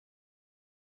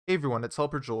Hey everyone, it's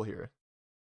Helper Joel here.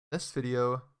 In this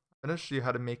video, I'm going to show you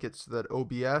how to make it so that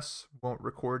OBS won't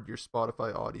record your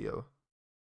Spotify audio.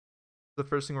 The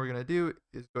first thing we're going to do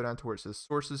is go down to where it says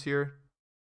sources here.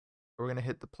 We're going to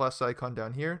hit the plus icon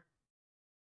down here.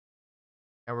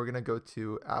 And we're going to go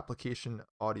to application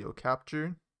audio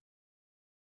capture.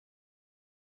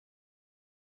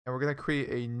 And we're going to create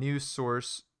a new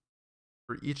source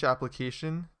for each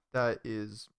application that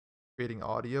is creating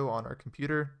audio on our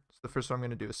computer. So the first one I'm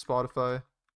going to do is Spotify.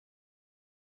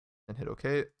 And hit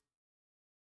OK.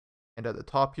 And at the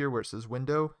top here where it says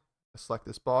window, select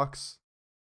this box,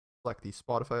 select the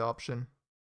Spotify option,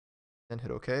 then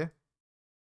hit OK.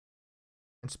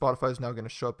 And Spotify is now going to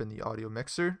show up in the audio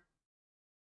mixer.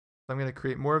 So I'm going to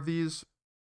create more of these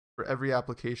for every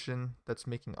application that's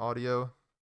making audio.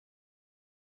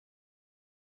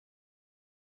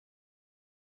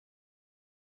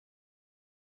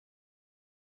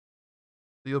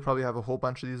 So you'll probably have a whole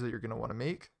bunch of these that you're going to want to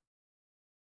make.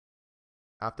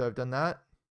 After I've done that,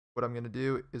 what I'm going to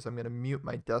do is I'm going to mute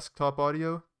my desktop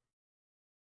audio.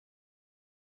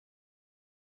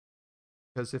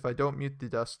 Because if I don't mute the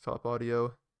desktop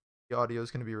audio, the audio is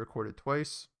going to be recorded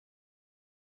twice.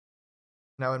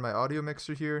 Now in my audio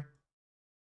mixer here,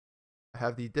 I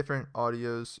have the different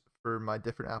audios for my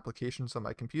different applications on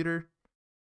my computer.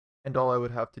 And all I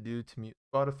would have to do to mute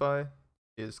Spotify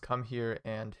is come here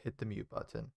and hit the mute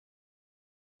button.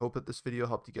 Hope that this video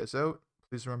helped you guys out.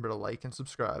 Please remember to like and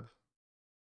subscribe.